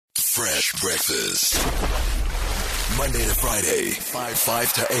Fresh breakfast. Monday to Friday,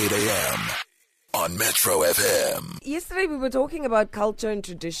 5 to 8 a.m. on Metro FM. Yesterday we were talking about culture and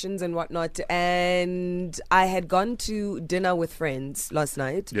traditions and whatnot, and I had gone to dinner with friends last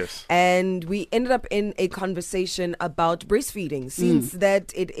night. Yes. And we ended up in a conversation about breastfeeding, since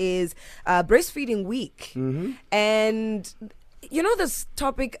that it is breastfeeding week. And you know this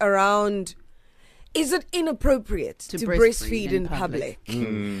topic around, is it inappropriate to breastfeed in public?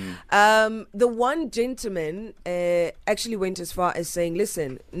 The one gentleman actually went as far as saying,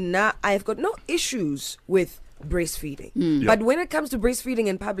 listen, I've got no issues with breastfeeding. But when it comes to breastfeeding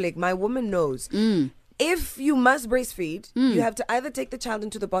in public, my woman knows. If you must breastfeed, you have to either take the child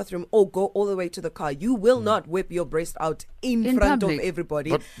into the bathroom or go all the way to the car. You will not whip your breast out in front public. of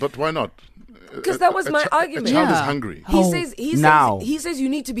everybody. But why not? Because that was my argument. A child is hungry. He says you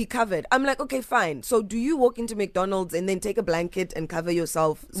need to be covered. I'm like, okay, fine. So do you walk into McDonald's and then take a blanket and cover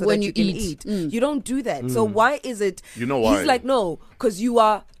yourself so when that you can eat? You don't do that. So why is it? You know why? He's like, no, because you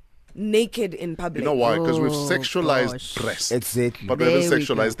are naked in public. You know why? Because we've sexualized breasts. Exactly. But we haven't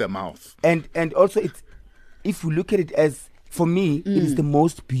sexualized their mouth. And also, if we look at it as, for me, it is the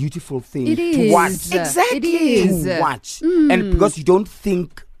most beautiful thing to watch. Exactly. It is. To watch. And because you don't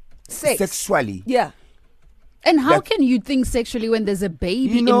think sexually. Yeah. And how can you think sexually when there's a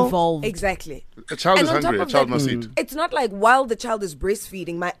baby involved? Exactly. A child And is on top hungry. A of child that, must eat. It's not like while the child is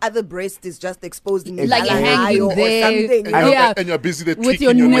breastfeeding, my other breast is just exposed in Like hanging or there. something. And you're busy there With tweaking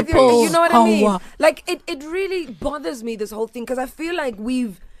your your nipple. nipples. You know what I mean? Wow. Like it really bothers me, this whole thing, because I feel like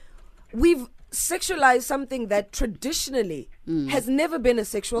we've sexualized something that traditionally has never been a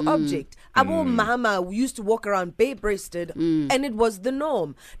sexual object. Our mama used to walk around bare-breasted and it was the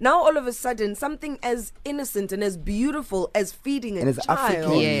norm. Now all of a sudden, something as innocent and as beautiful as feeding a And as child,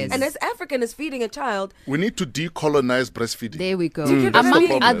 African. Yes. and as African as feeding a child, We need to decolonize breastfeeding. There we go. you get what I Among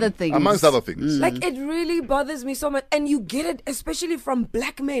mean? other things. Amongst other things. like it really bothers me so much. And you get it especially from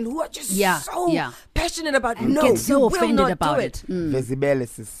black men who are just so passionate about no, Get so you will offended not about do it.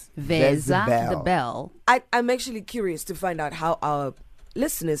 Vesibelisis. Veza, the bell. I'm actually curious to find out how our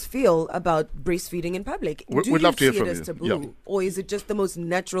listeners feel about breastfeeding in public. We'd Do you love to hear see from it as you. taboo, Yeah. or is it just the most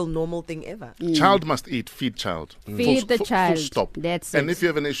natural, normal thing ever? Child must eat. Feed child. Feed the child. Full stop. That's And it. if you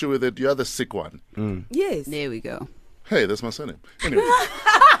have an issue with it, you're the sick one. Yes. There we go. Hey, that's my surname. Anyway.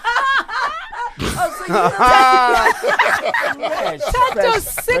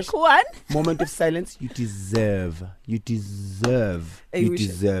 Sick one. Moment of silence. You deserve A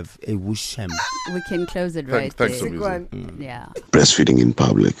wusham. We can close it right Thanks there. for music. Yeah. Breastfeeding in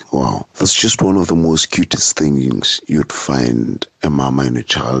public. Wow. That's just one of the most cutest things you'd find a mama and a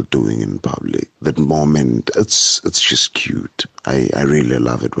child doing in public. That moment, it's just cute. I really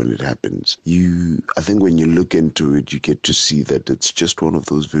love it when it happens. I think when you look into it, you get to see that it's just one of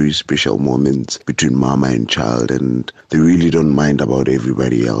those very special moments between mama and child, and they really don't mind about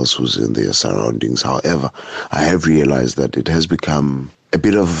everybody else who's in their surroundings. However, I have realized that it has become a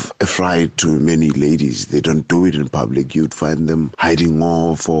bit of a fright to many ladies. They don't do it in public. You'd find them hiding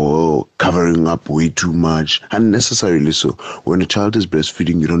off or covering up way too much, unnecessarily so. When a child is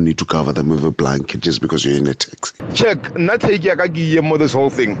breastfeeding, you don't need to cover them with a blanket just because you're in a taxi. Check, not take this whole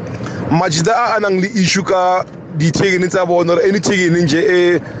thing. Majda anang issue ka di chicken it's about or any chicken in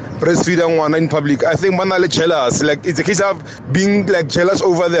breastfeeding one in public. I think manale jealous. Like it's a case of being like jealous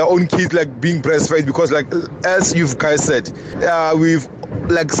over their own kids like being breastfed, because like as you guys said, we've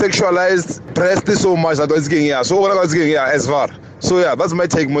like sexualized breast so much that it's getting here. So what I was getting here as far. So yeah, that's my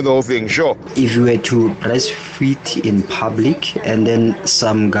take on the whole thing. Sure. If you were to breastfeed in public and then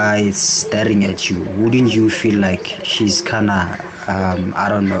some guy is staring at you, wouldn't you feel like he's kinda I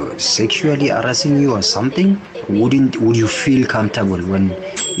don't know, sexually harassing you or something? Would you feel comfortable when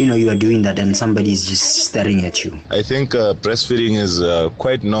you are doing that and somebody is just staring at you? I think breastfeeding is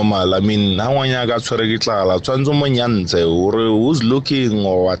quite normal. I mean, who's looking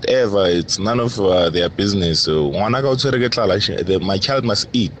or whatever, it's none of their business. So my child must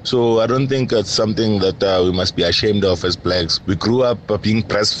eat. So I don't think it's something that we must be ashamed of as blacks. We grew up being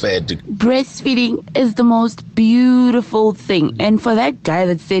breastfed. Breastfeeding is the most beautiful thing. And for that guy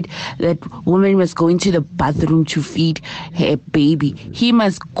that said that women must go into the bathroom to feed her baby, he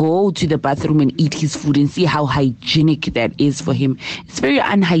must go to the bathroom and eat his food and see how hygienic that is for him. It's very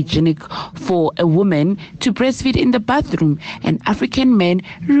unhygienic for a woman to breastfeed in the bathroom. And African men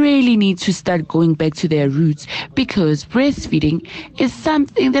really need to start going back to their roots, because breastfeeding is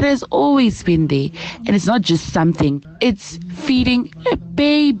something that has always been there. And it's not just something, it's feeding a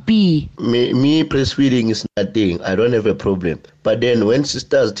baby. Me breastfeeding is nothing. I don't have a problem. But then when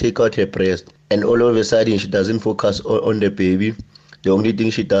sisters take out her breast and all of a sudden she doesn't focus on the baby, The only thing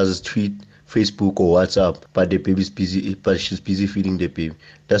she does is tweet, Facebook or WhatsApp, but the baby's busy, but she's busy feeding the baby.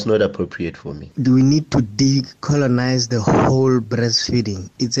 That's not appropriate for me. Do we need to decolonize the whole breastfeeding?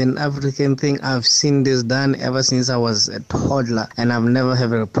 It's an African thing. I've seen this done ever since I was a toddler, and I've never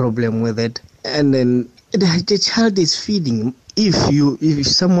had a problem with it. And then the child is feeding. If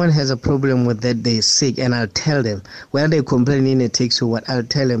someone has a problem with that, they're sick, and I'll tell them, when they're complaining it takes or what, I'll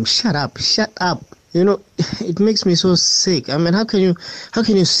tell them, shut up. You know, it makes me so sick. I mean, how can you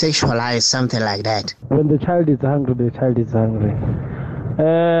sexualize something like that? When the child is hungry, the child is hungry.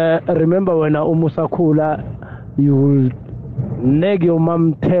 Remember when Umusakula, you will nag your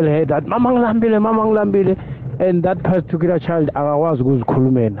mom, tell her that Mamang Lambile, and that particular child was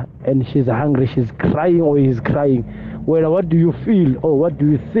Kulmen, and she's hungry, she's crying or he's crying. Well, what do you feel or what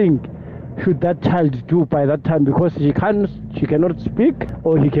do you think should that child do by that time? Because she cannot speak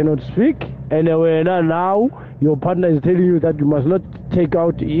or he cannot speak. And now your partner is telling you that you must not take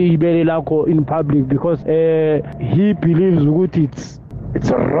out Ibelelako in public because he believes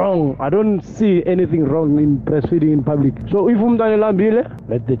it's wrong. I don't see anything wrong in breastfeeding in public. So if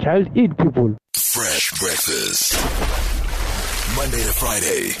let the child eat, people. Fresh breakfast. Monday to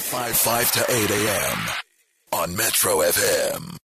Friday, 5 to 8 a.m. on Metro FM.